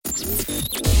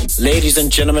Ladies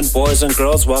and gentlemen, boys and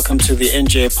girls, welcome to the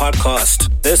NJ Podcast.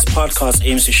 This podcast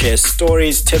aims to share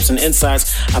stories, tips, and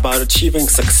insights about achieving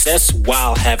success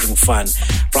while having fun.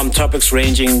 From topics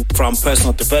ranging from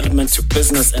personal development to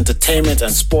business, entertainment,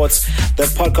 and sports,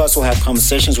 the podcast will have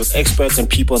conversations with experts and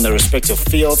people in their respective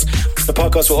fields. The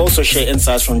podcast will also share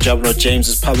insights from Jablo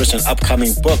James's published and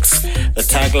upcoming books. The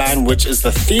tagline, which is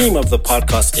the theme of the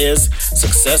podcast, is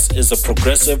 "Success is a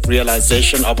progressive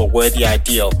realization of a worthy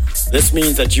ideal." This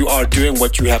means that you are doing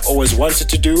what you have always wanted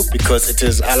to do because it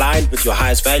is aligned with your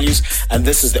highest values, and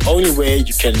this is the only way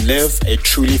you can live a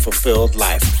truly fulfilled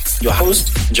life. Your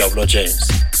host, Jablo James.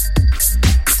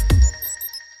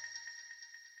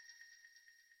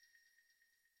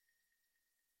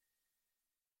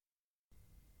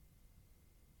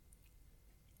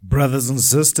 Brothers and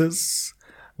sisters,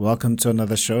 welcome to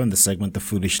another show in the segment The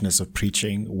Foolishness of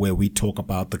Preaching, where we talk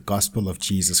about the gospel of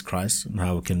Jesus Christ and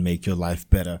how it can make your life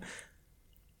better.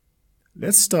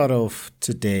 Let's start off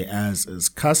today, as is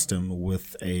custom,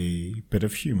 with a bit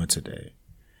of humor today.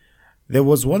 There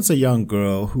was once a young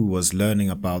girl who was learning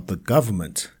about the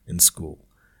government in school,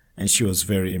 and she was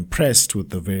very impressed with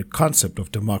the very concept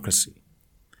of democracy.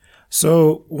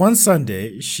 So one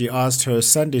Sunday, she asked her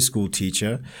Sunday school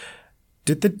teacher,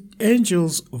 "Did the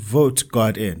angels vote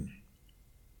God in?"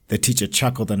 The teacher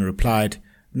chuckled and replied,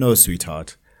 "No,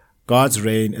 sweetheart. God's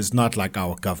reign is not like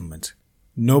our government.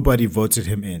 Nobody voted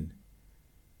him in."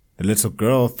 The little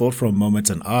girl thought for a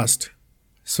moment and asked,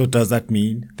 "So does that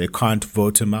mean they can't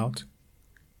vote him out?"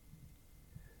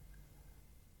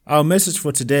 Our message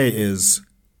for today is,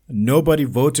 nobody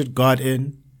voted God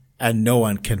in and no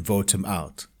one can vote him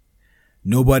out.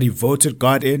 Nobody voted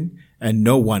God in and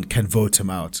no one can vote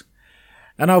him out.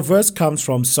 And our verse comes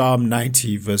from Psalm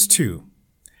 90 verse 2.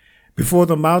 "Before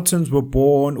the mountains were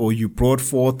born, or you brought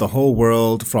forth the whole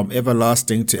world, from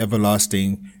everlasting to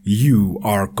everlasting, you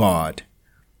are God."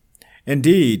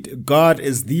 Indeed, God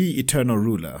is the eternal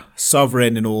ruler,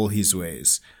 sovereign in all his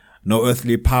ways. No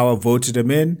earthly power voted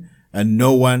him in, and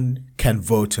no one can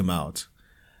vote him out.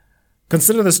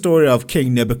 Consider the story of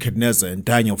King Nebuchadnezzar in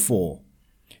Daniel 4.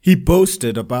 He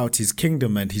boasted about his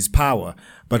kingdom and his power,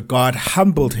 but God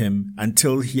humbled him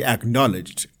until he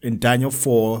acknowledged in Daniel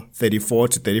 4:34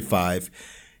 to 35,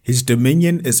 his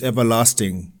dominion is an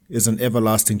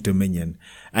everlasting dominion,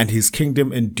 and his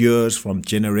kingdom endures from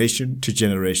generation to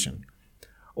generation.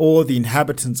 All the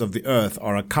inhabitants of the earth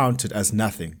are accounted as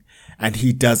nothing, and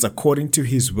he does according to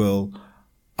his will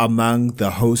among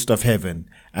the host of heaven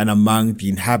and among the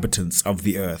inhabitants of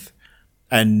the earth.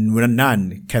 And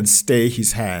none can stay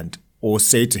his hand or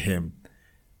say to him,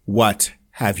 "What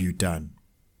have you done?"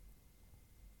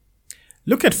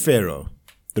 Look at Pharaoh,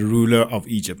 the ruler of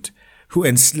Egypt, who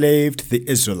enslaved the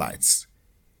Israelites.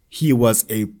 He was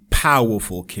a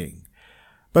powerful king,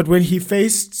 but when he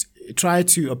tried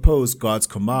to oppose God's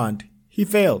command, he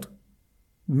failed.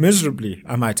 Miserably,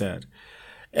 I might add.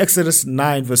 Exodus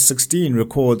 9 verse 16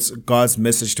 records God's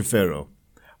message to Pharaoh.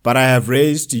 "But I have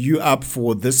raised you up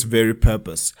for this very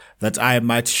purpose, that I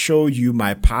might show you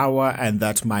my power and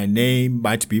that my name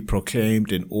might be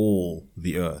proclaimed in all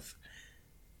the earth."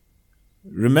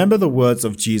 Remember the words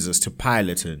of Jesus to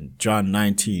Pilate in John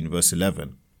 19 verse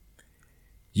 11.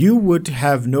 "You would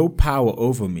have no power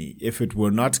over me if it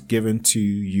were not given to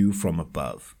you from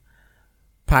above."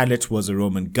 Pilate was a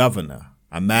Roman governor,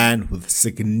 a man with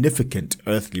significant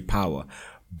earthly power,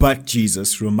 but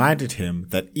Jesus reminded him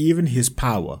that even his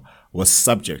power was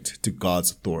subject to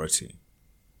God's authority.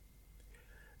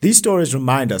 These stories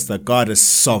remind us that God is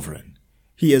sovereign.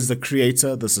 He is the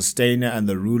creator, the sustainer, and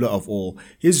the ruler of all.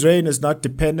 His reign is not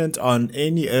dependent on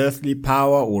any earthly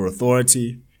power or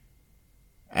authority,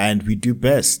 and we do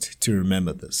best to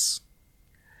remember this.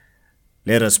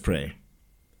 Let us pray.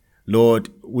 Lord,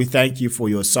 we thank you for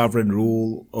your sovereign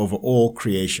rule over all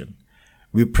creation.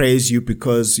 We praise you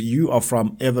because you are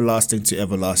from everlasting to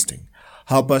everlasting.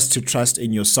 Help us to trust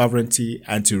in your sovereignty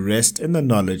and to rest in the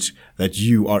knowledge that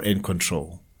you are in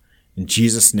control. In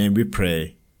Jesus' name we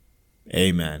pray.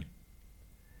 Amen.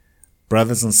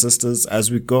 Brothers and sisters, as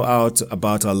we go out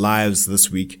about our lives this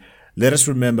week, let us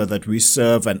remember that we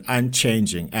serve an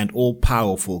unchanging and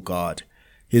all-powerful God.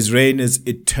 His reign is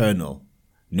eternal.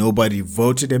 Nobody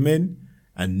voted him in,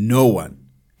 and no one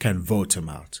can vote him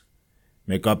out.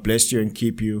 May God bless you and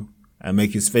keep you, and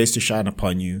make his face to shine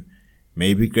upon you. May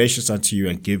he be gracious unto you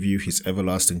and give you his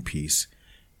everlasting peace.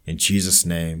 In Jesus'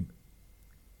 name,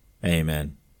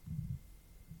 amen.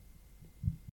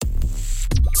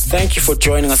 Thank you for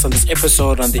joining us on this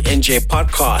episode on the NJ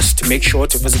Podcast. Make sure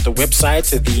to visit the website,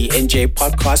 the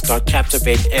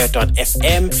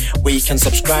njpodcast.captivateair.fm, where you can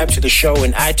subscribe to the show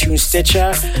in iTunes,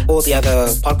 Stitcher, all the other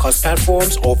podcast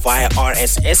platforms, or via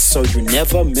RSS, so you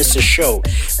never miss a show.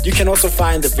 You can also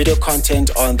find the video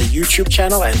content on the YouTube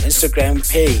channel and Instagram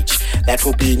page. That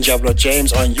will be Njabulo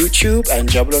James on YouTube and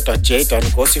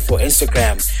njabulo.j.ngosi for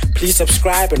Instagram. Please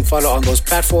subscribe and follow on those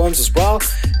platforms as well.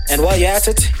 And while you're at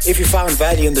it, if you found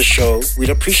value in the show, we'd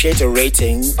appreciate a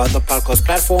rating on the podcast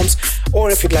platforms,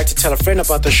 or if you'd like to tell a friend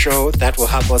about the show, that will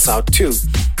help us out too.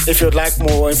 If you'd like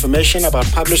more information about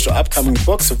published or upcoming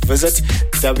books, visit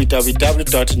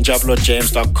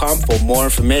www.njabulojames.com for more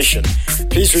information.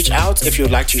 Please reach out if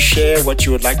you'd like to share what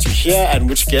you would like to hear and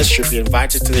which guests should be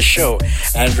invited to the show.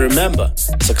 And remember,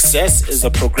 success is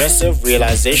the progressive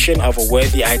realization of a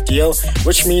worthy ideal,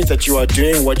 which means that you are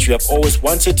doing what you have always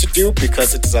wanted to do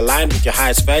because it is aligned with your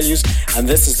highest values, and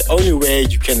this is the only way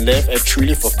you can live a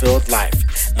truly fulfilled life.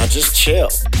 Now just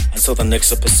chill until the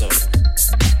next episode.